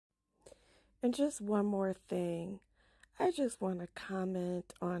And just one more thing. I just want to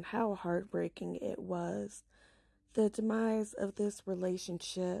comment on how heartbreaking it was, the demise of this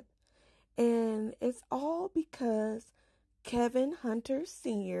relationship. And it's all because Kevin Hunter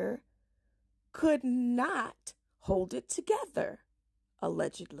Sr. could not hold it together,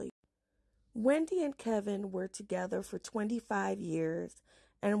 allegedly. Wendy and Kevin were together for 25 years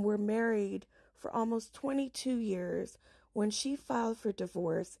and were married for almost 22 years when she filed for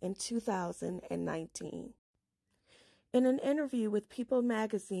divorce in 2019. In an interview with People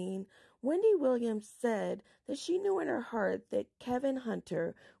magazine, Wendy Williams said that she knew in her heart that Kevin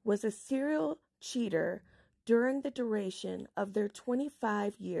Hunter was a serial cheater during the duration of their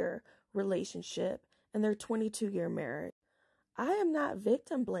 25-year relationship and their 22-year marriage. I am not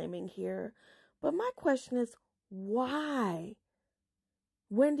victim blaming here, but my question is, why?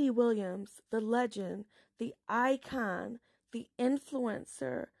 Wendy Williams, the legend, the icon, the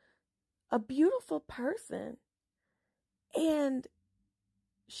influencer, a beautiful person. And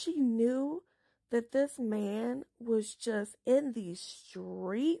she knew that this man was just in these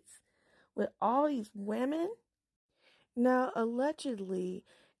streets with all these women. Now, allegedly,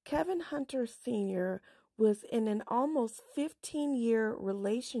 Kevin Hunter Sr. was in an almost 15-year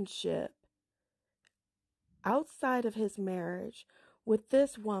relationship outside of his marriage with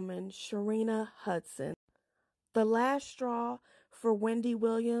this woman, Sharina Hudson. The last straw for Wendy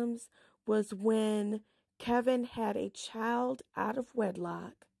Williams was when Kevin had a child out of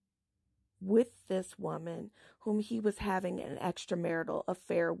wedlock with this woman whom he was having an extramarital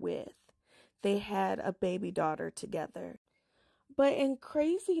affair with. They had a baby daughter together. But in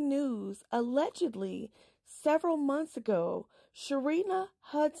crazy news, allegedly, several months ago, Sharina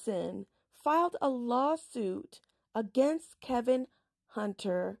Hudson filed a lawsuit against Kevin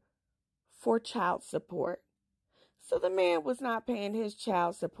Hunter for child support. So the man was not paying his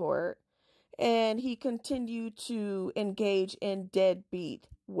child support, and he continued to engage in deadbeat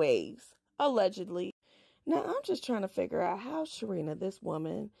ways, allegedly. Now, I'm just trying to figure out how Sharina, this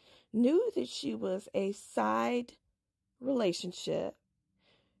woman, knew that she was a side relationship,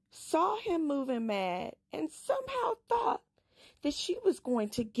 saw him moving mad, and somehow thought that she was going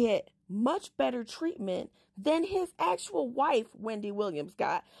to get much better treatment than his actual wife, Wendy Williams,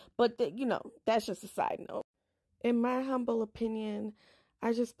 got. But, that's just a side note. In my humble opinion,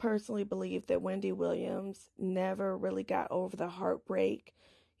 I just personally believe that Wendy Williams never really got over the heartbreak.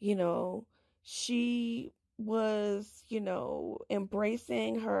 She was,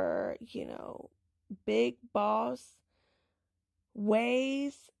 embracing her, big boss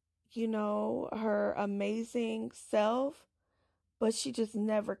ways, her amazing self, but she just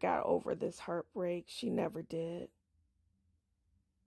never got over this heartbreak. She never did.